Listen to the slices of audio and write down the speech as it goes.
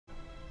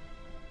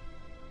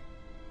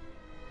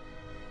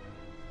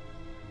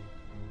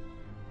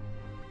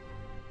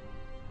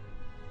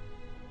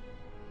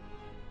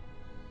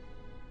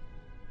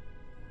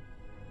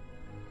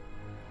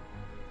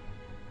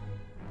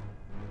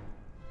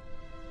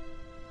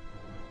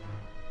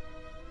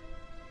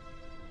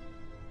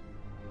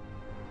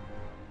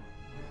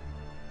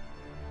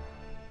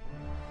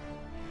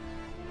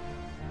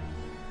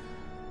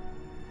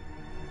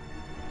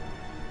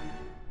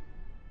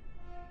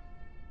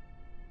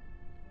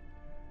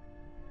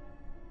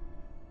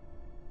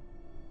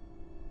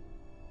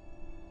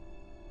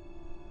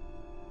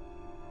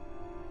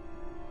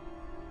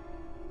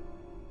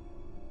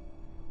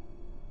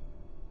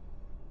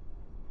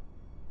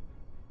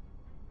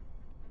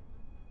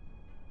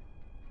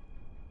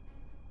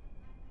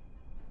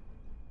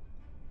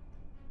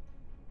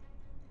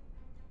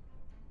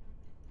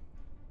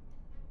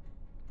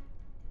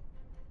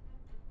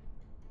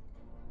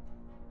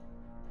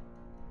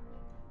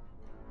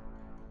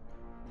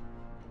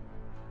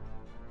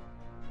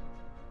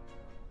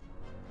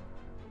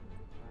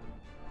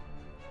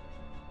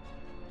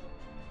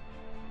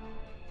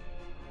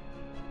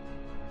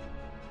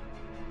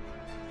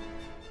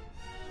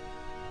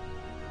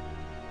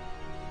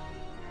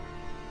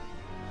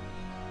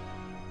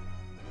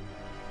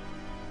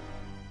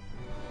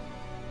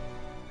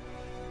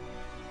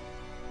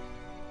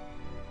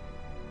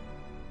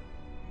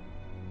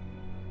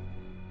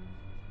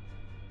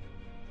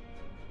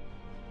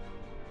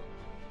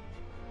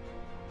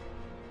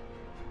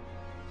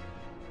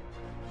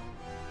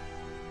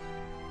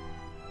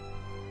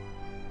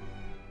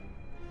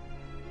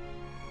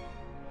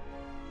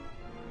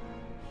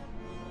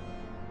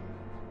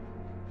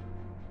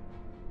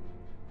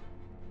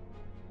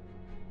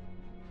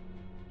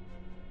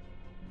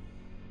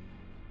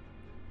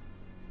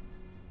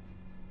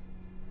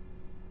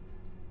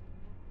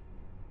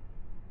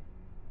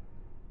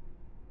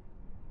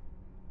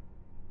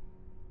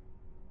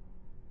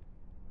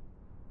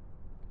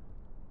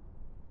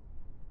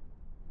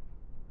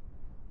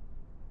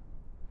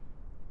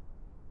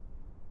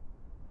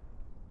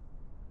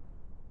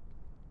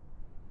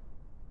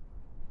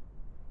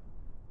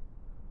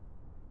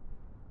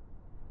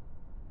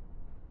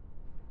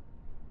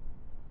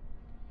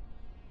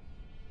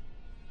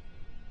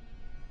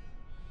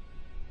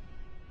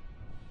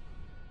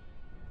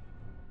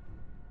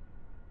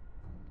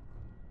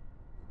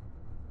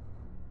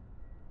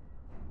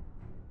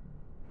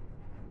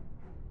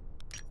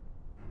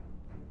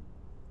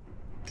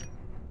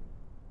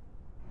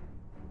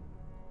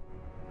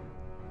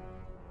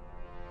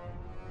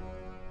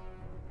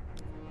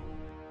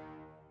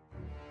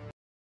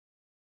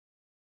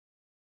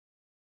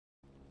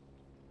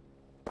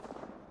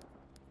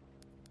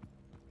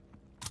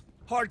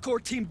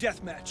Hardcore team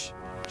deathmatch.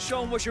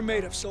 Show 'em what you're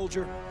made of,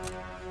 soldier.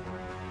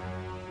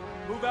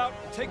 Move out,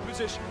 take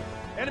position.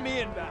 Enemy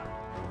inbound.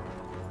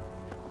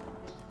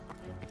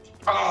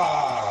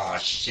 Ah,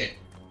 shit.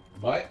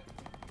 What?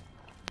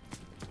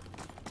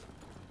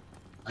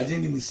 I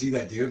didn't even see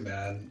that dude,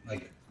 man.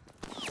 Like,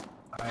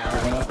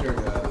 I went up there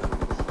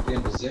to get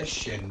in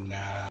position.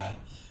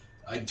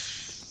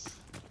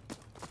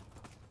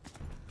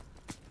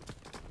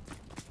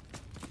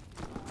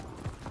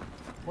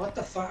 What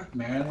the fuck,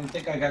 man? I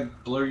think I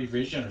got blurry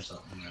vision or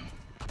something now.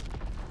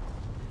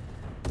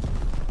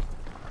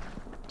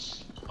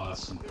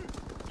 Awesome.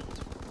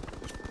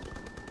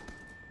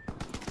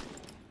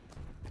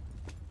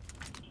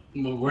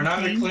 Well, we're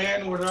not a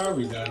clan. What are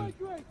we then?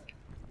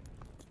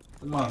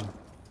 Come on.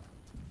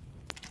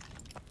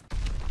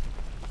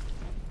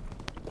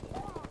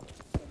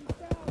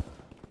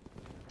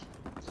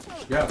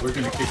 Yeah, we're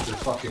gonna kick their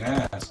fucking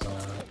ass.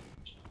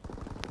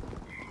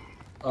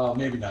 Oh,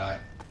 maybe not.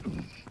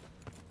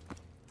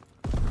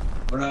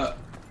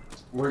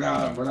 We're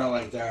not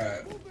like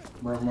that.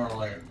 We're more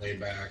like laid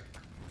back.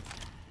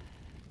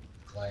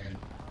 Clan.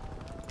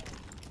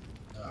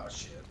 Oh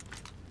shit.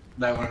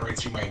 That went right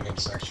through my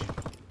midsection.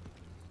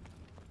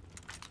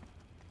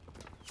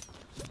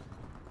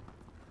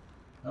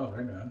 Oh,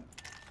 right on.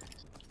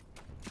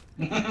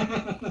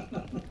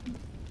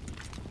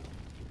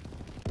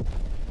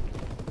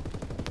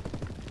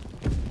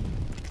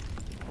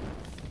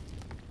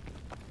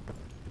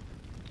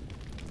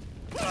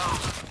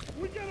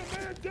 We got a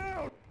man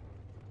down!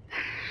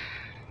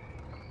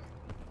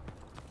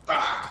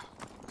 Ah!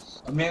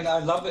 Man, I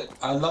love it.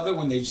 I love it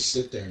when they just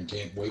sit there and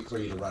can't wait for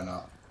you to run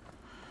up.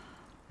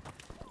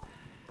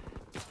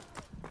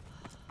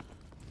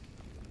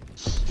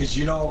 Because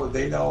you know,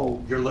 they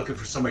know you're looking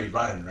for somebody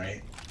running,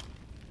 right?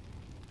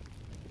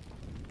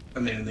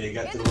 And then they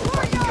got the little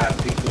fucking guy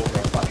peeked over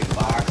a fucking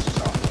box or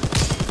something.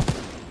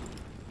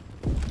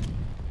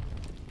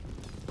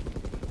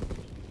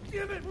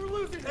 Damn it, we're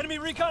losing! Enemy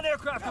recon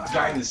aircraft!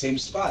 Guy in the same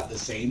spot, the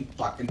same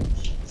fucking...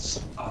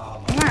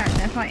 What?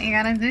 That's what you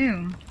gotta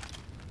do.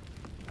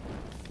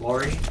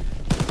 Lori?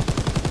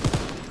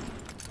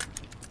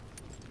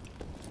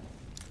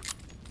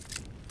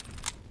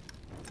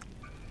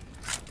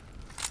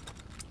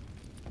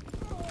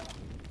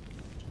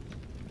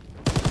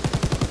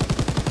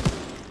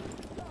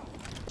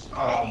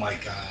 Oh my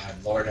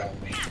god, Lord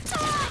help me.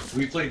 Do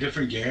we play a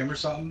different game or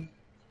something?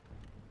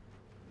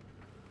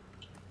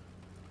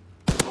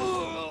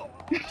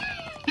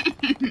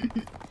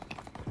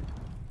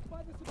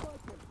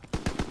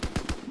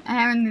 I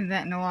haven't done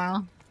that in a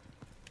while.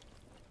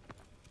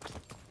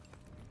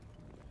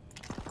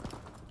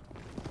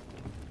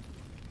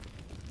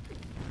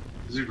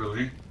 Is it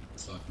really?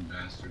 Fucking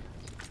bastard.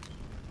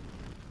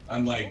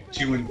 I'm like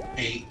 2 and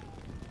 8.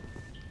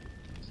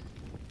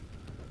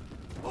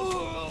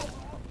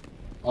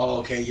 Oh,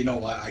 okay, you know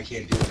what? I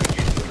can't do it.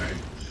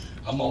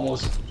 I'm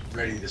almost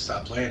ready to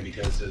stop playing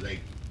because like,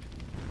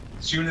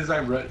 as soon as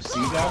I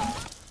see them,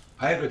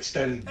 I have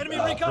extended Enemy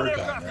per recon gun,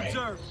 aircraft right?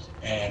 observed.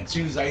 And as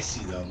soon as I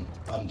see them,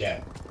 I'm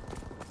dead.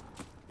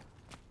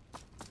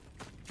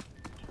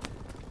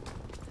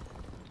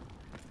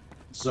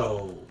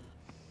 So,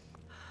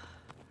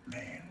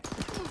 man.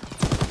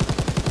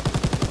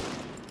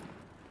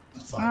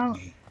 Fuck Well,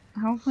 me.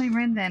 hopefully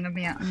Red Dead will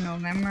be out in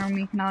November and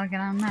we can all get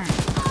on that.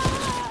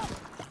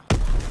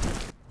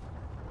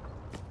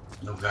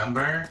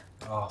 November?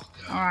 Oh,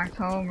 God. Or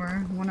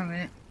October, one of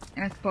it.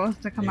 It was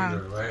supposed to come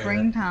Either out way.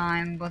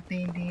 springtime, but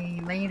they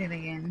delayed it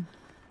again.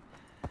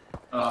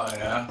 Oh,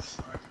 yeah?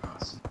 Fuck,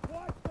 awesome.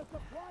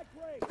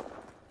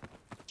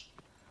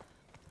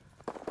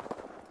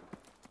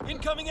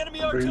 Incoming enemy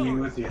Bring me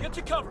artillery. with you. Get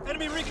to cover.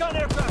 Enemy recon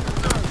aircraft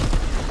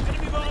observed.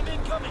 Enemy bomb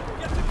incoming.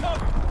 Get to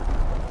cover.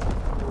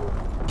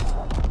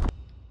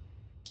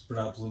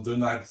 They're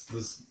not,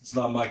 it's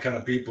not my kind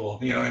of people,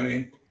 you know what I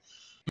mean?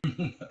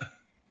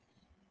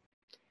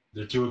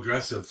 They're too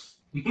aggressive.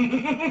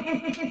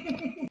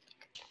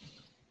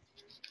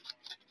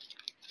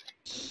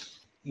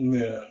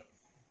 Yeah.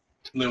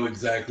 Know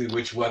exactly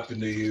which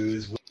weapon to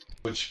use,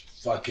 which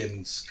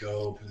fucking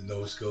scope,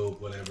 no scope,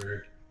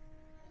 whatever.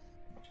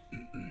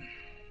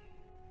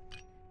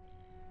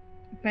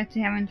 Bet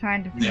you haven't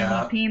tried the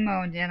Yeah. PvP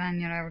mode yet on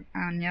your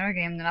other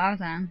game that I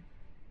was on.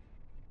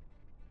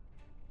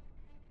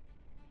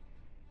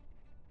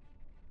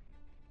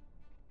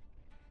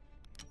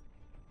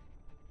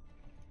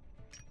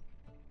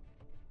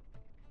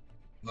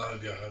 Oh,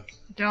 God.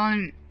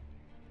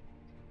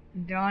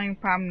 The only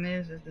problem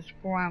is this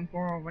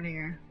 4-on-4 over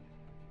here.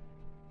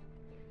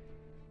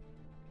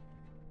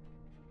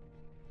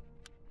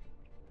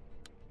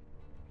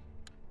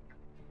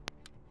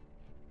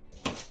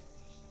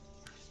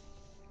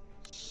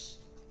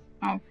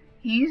 Oh,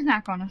 he's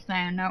not gonna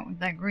stand up with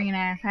that green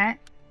ass hat.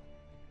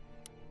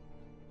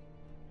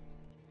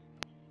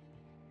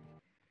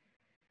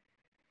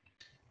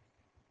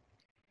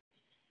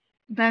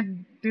 That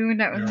dude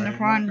that was in the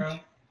front.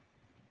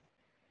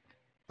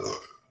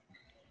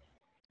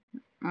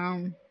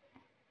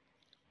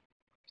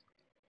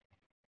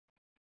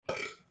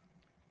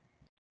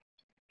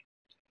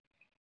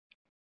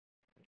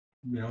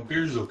 You know,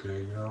 beer's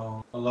okay, you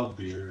know. I love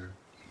beer.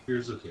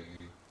 Beer's okay.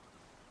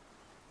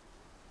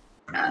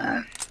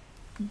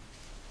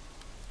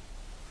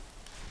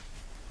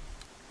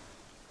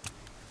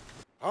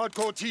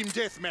 Hardcore team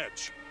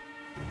deathmatch.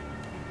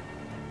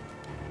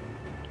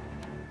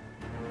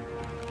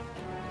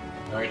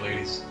 Alright,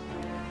 ladies.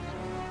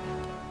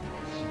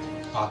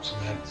 Pop some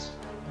heads.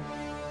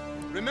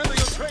 Remember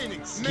your training.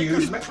 Make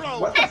Excuse us me?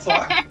 proud. What the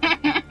fuck?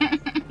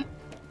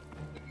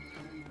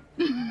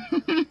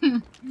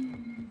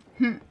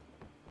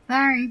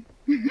 Sorry.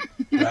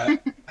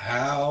 That,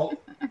 how?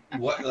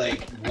 What?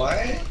 Like,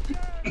 what?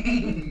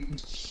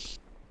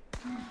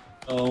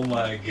 Oh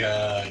my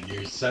god,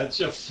 you're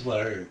such a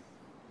flirt.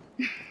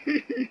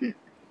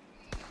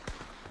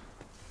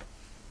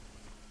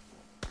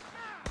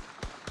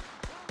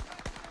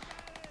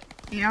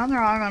 You know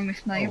they're all gonna be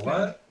Oh, sniping.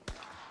 what?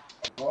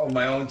 Oh,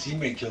 my own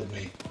teammate killed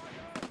me.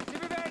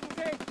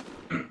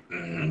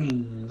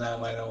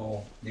 Now I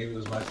know. Maybe it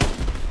was my fault.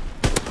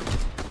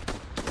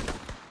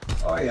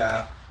 Oh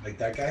yeah, like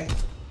that guy?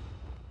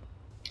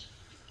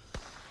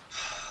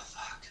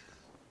 Fuck.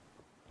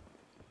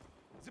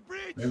 The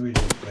bridge. Maybe we need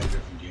to play a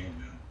different game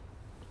now.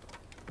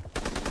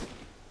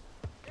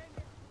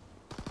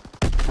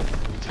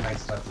 Maybe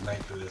tonight's not the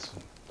night for this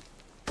one.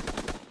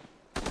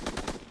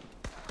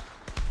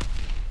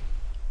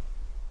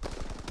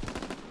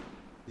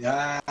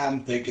 Yeah,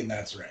 I'm thinking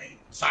that's right.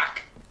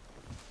 Fuck.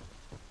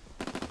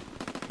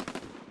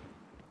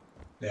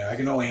 Yeah, I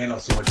can only handle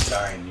so much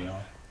dying, you know?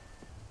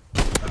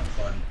 Not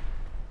fun.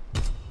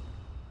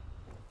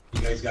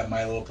 You guys got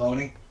My Little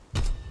Pony?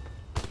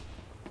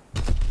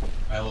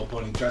 My Little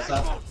Pony dress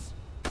up?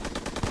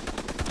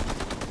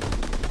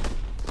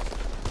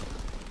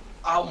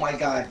 Oh my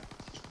god.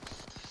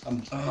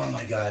 Oh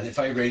my god, if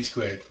I rage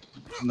quit,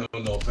 no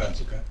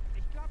offense, okay?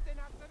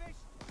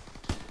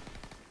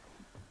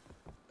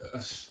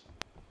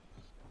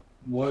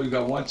 Well, we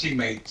got one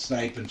teammate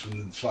sniping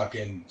from the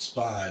fucking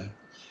spawn,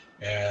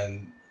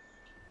 and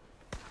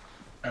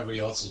everybody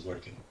else is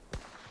working.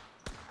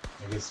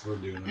 I guess we're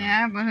doing it.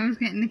 Yeah, but who's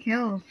getting the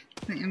kills?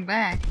 Sitting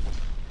back.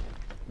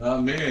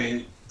 Not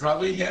me.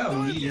 Probably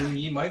him.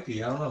 He might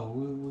be. I don't know.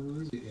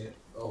 Who is it?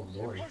 Oh,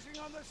 Lori.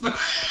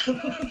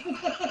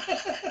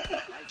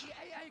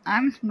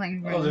 I'm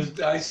sniping. Oh, there's.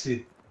 I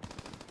see.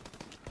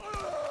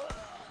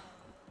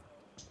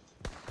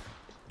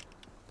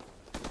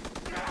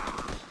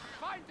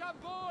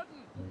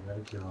 I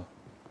gotta kill.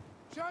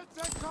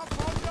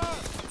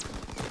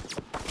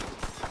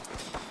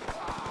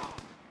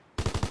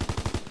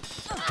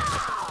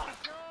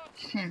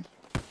 Shit.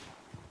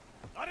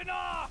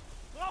 Marina!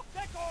 Braucht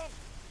Deckung!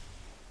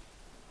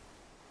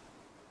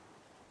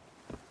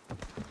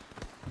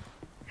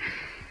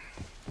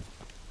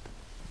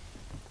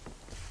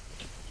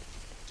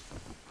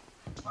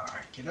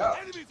 Alright, get up.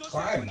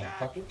 Climb,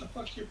 motherfucker. What the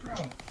fuck's your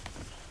problem?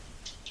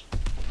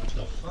 What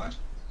the fuck?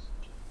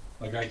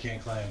 Like I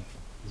can't climb.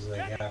 He's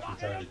like half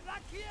retarded.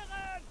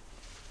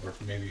 Or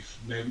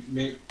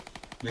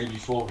maybe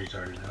full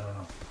retarded. I don't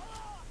know.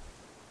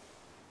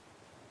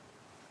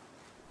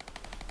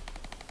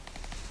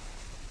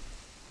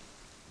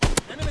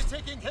 Enemy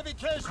taking heavy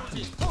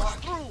casualties. Push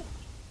through.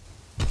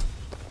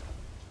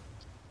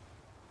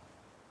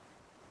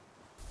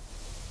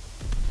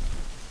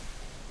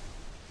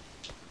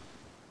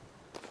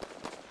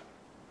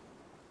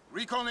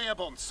 Recon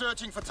airborne,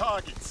 searching for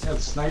targets. Yeah,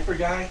 the sniper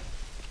guy?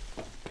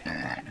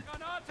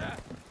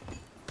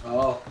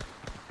 Oh.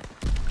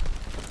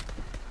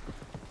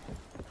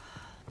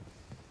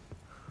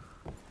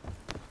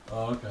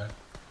 Oh, okay.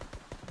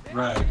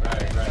 Right.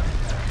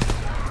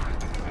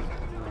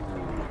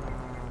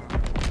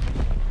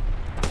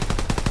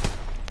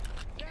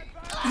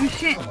 Oh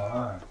shit. Come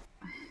on.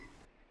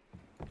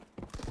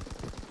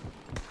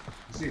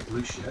 You see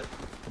blue shit?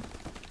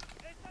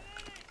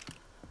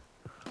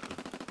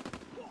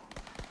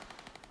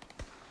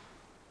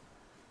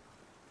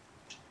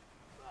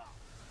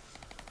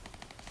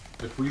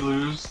 If we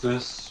lose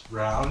this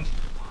round,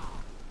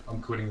 I'm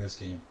quitting this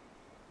game.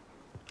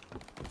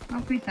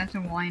 Don't be such a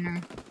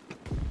whiner.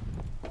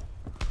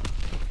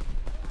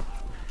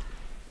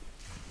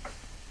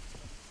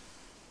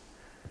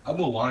 I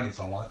will whine if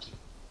I want to.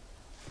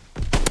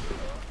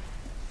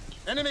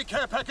 Enemy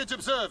care package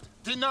observed.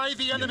 Deny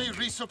the enemy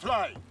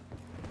resupply.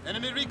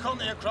 Enemy recon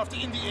aircraft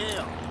in the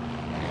air.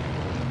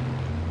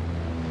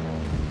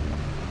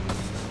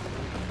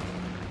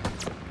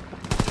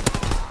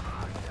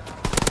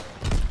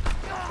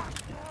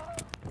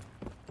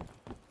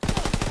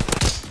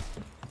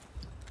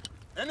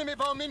 Enemy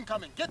bomb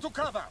incoming. Get to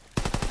cover.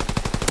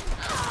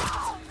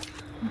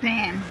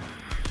 Damn.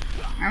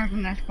 I was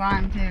in that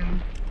spawn too.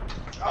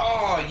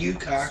 Oh, you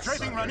cocksucker.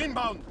 Strafing run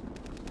inbound.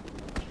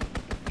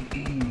 I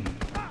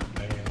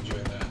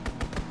enjoy that.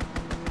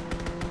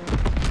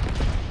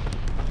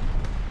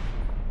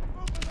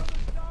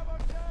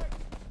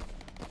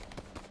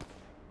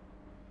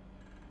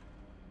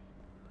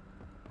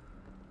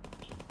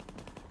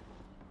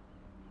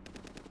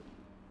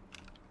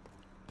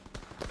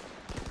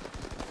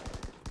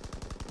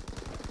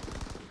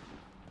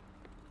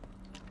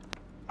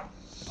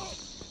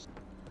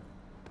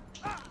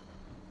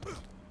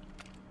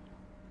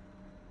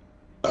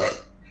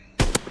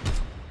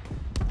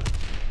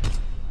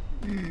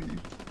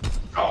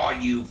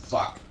 you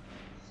fuck.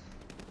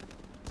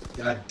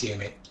 God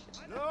damn it.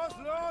 Los,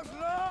 los,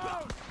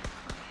 los!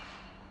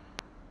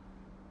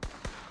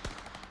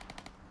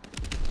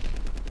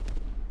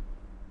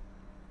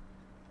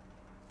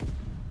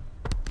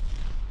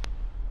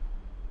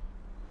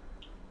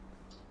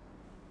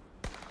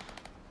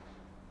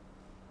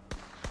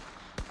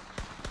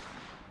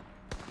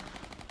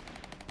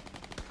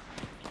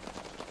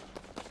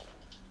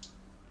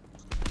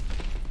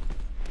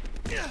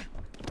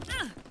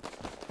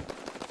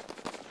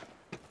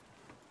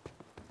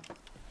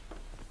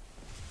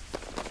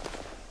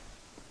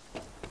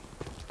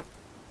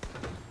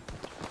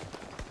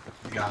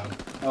 Got him.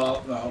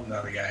 Oh, no,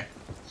 another guy.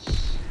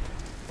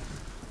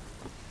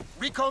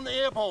 Recon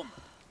airborne.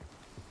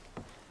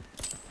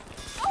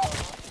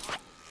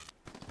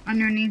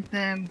 Underneath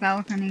the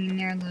balcony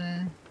near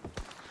the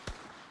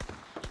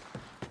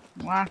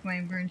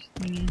walkway bridge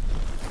thingy.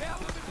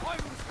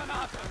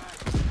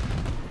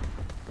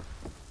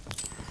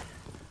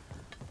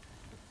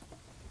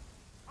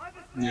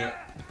 Yeah.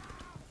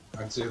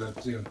 I'd say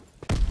that too.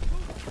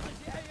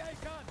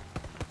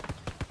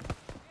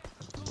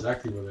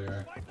 Exactly where they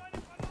are.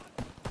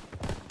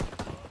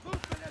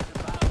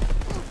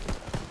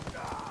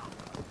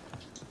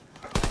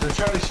 They're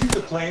trying to shoot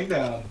the plane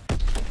down.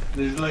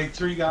 There's like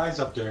 3 guys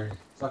up there.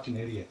 Fucking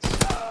idiots.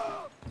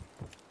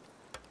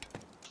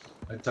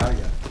 I tell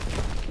ya.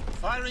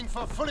 Firing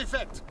for full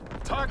effect.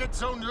 Target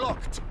zone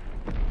locked.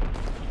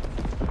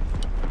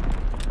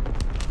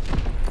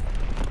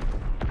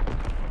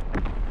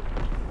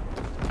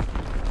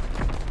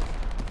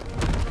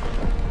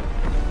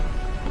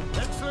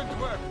 Excellent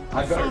work.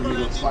 I better Further be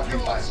the landing fucking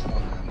yours. last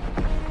one then.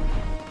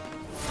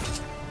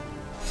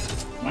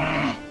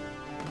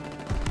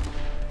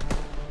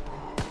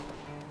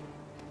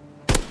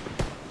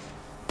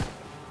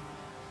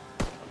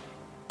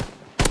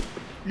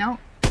 Nope.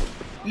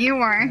 You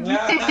were.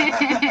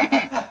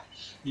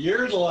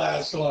 You're the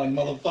last one,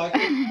 motherfucker.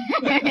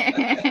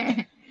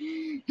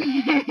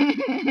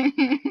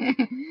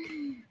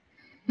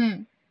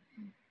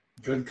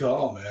 Good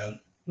call, man.